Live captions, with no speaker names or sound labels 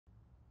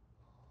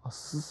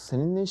Aslı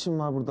senin ne işin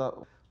var burada?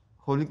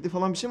 Holding'de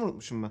falan bir şey mi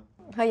unutmuşum ben?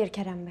 Hayır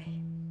Kerem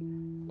Bey.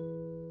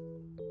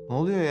 Ne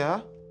oluyor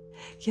ya?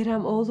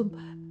 Kerem oğlum,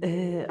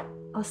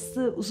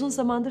 Aslı uzun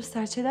zamandır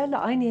serçelerle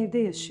aynı evde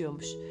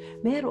yaşıyormuş.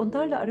 Meğer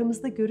onlarla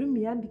aramızda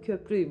görünmeyen bir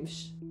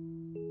köprüymüş.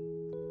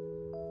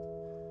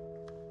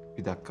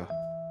 Bir dakika.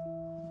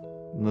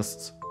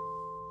 Nasıl?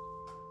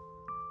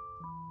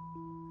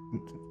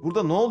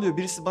 Burada ne oluyor?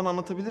 Birisi bana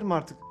anlatabilir mi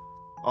artık?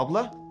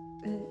 Abla?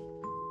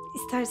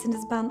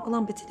 İsterseniz ben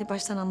olan biteni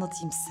baştan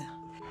anlatayım size.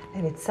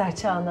 Evet,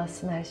 serçe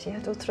anlatsın her şeyi.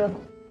 Hadi oturalım.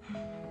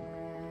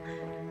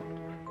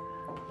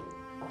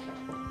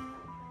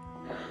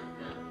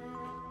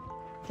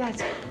 Gel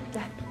canım,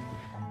 gel.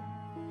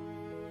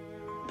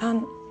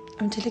 Ben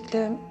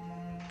öncelikle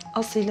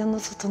Aslı'yla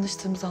nasıl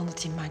tanıştığımızı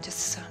anlatayım bence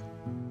size.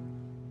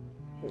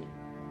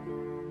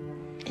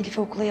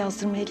 Elif'i okula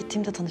yazdırmaya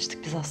gittiğimde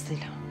tanıştık biz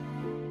Aslı'yla.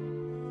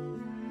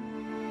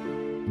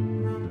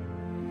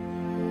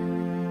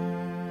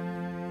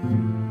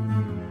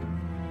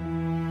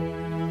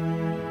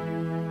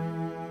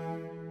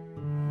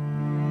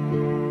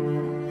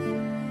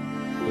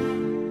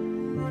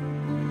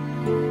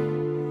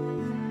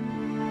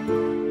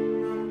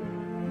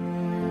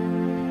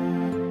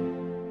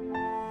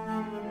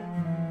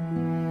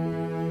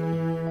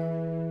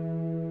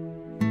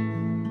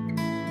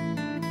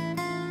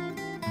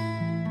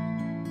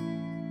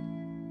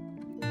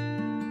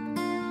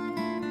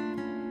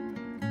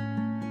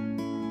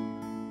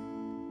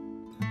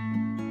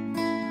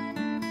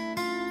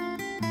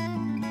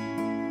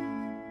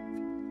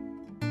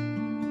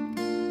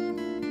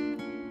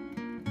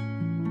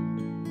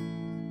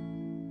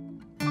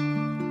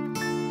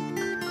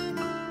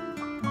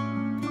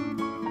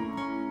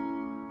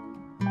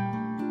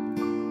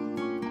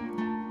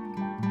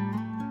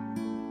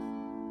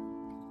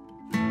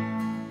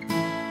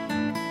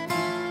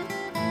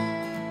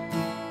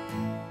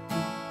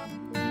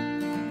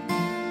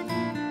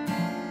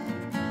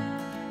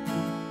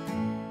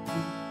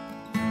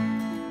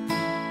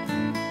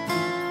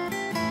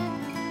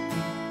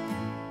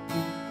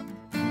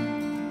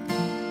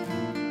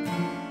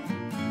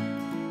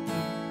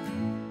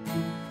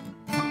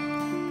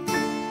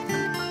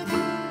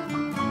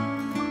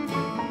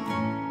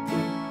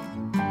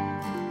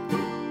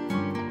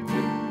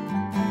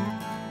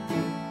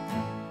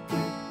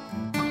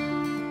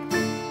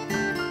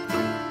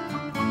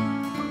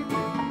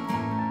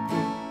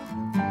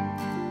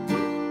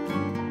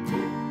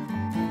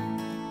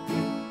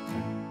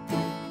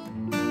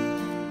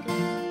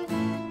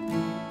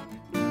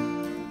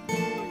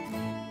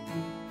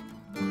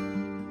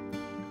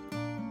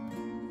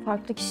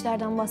 Farklı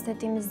kişilerden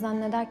bahsettiğimizi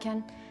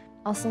zannederken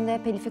aslında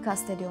hep Elif'i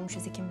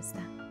kastediyormuşuz ikimiz de.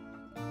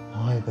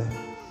 Vay be.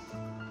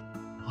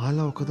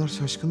 Hala o kadar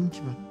şaşkınım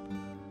ki ben.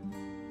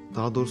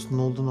 Daha doğrusu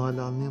ne olduğunu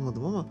hala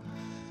anlayamadım ama...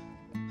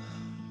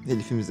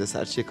 Elif'imizle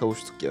serçeye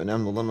kavuştuk ya,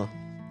 önemli olan o.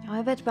 Ya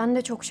evet, ben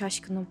de çok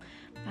şaşkınım.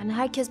 Yani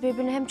herkes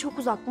birbirine hem çok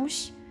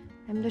uzakmış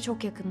hem de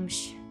çok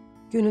yakınmış.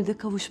 Gönülde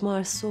kavuşma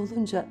arzusu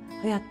olunca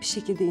hayat bir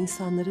şekilde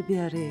insanları bir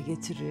araya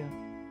getiriyor.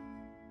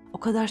 O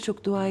kadar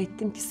çok dua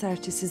ettim ki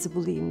serçe sizi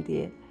bulayım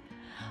diye.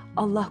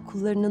 Allah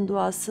kullarının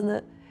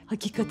duasını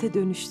hakikate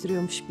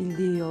dönüştürüyormuş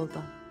bildiği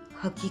yoldan.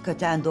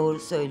 Hakikaten doğru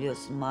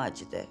söylüyorsun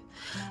Macide.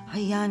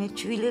 Ay yani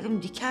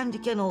tüylerim diken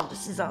diken oldu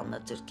size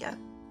anlatırken.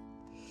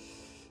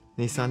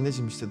 Neyse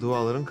anneciğim, işte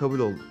duaların kabul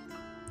oldu.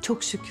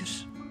 Çok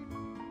şükür.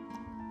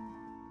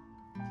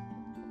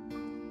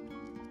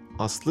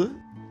 Aslı,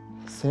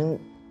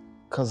 senin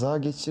kaza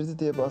geçirdi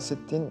diye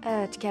bahsettiğin...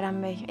 Evet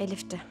Kerem Bey,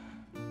 Elif'ti.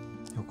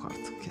 Yok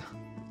artık ya.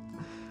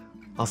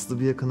 Aslı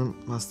bir yakınım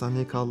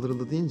hastaneye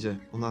kaldırıldı deyince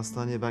onu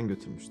hastaneye ben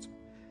götürmüştüm.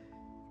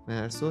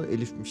 Meğerse o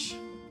Elif'miş.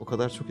 O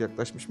kadar çok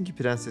yaklaşmışım ki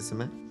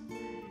prensesime.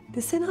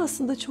 Desene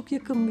aslında çok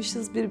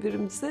yakınmışız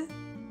birbirimize.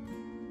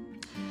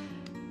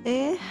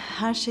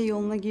 Her şey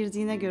yoluna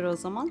girdiğine göre o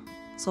zaman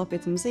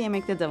sohbetimize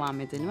yemekle devam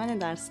edelim. Ha,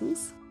 ne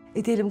dersiniz?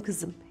 Edelim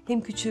kızım.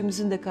 Hem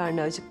küçüğümüzün de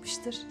karnı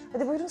acıkmıştır.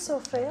 Hadi buyurun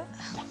sofraya.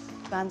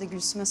 Ben de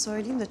Gülsüm'e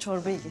söyleyeyim de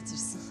çorbayı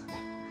getirsin.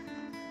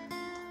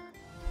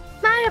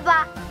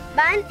 Merhaba,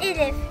 ben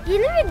Elif.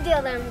 Yeni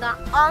videolarımda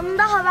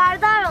anında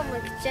haberdar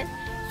olmak için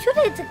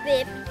şuraya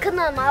tıklayıp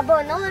kanalıma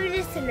abone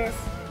olabilirsiniz.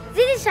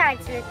 Zil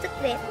işaretine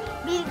tıklayıp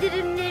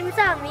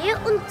bildirimlerimizi almayı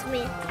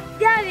unutmayın.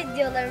 Diğer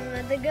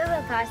videolarıma da göz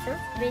atarsanız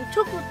beni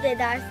çok mutlu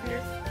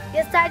edersiniz.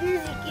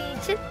 Gösterdiğiniz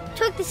ilgi için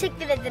çok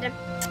teşekkür ederim.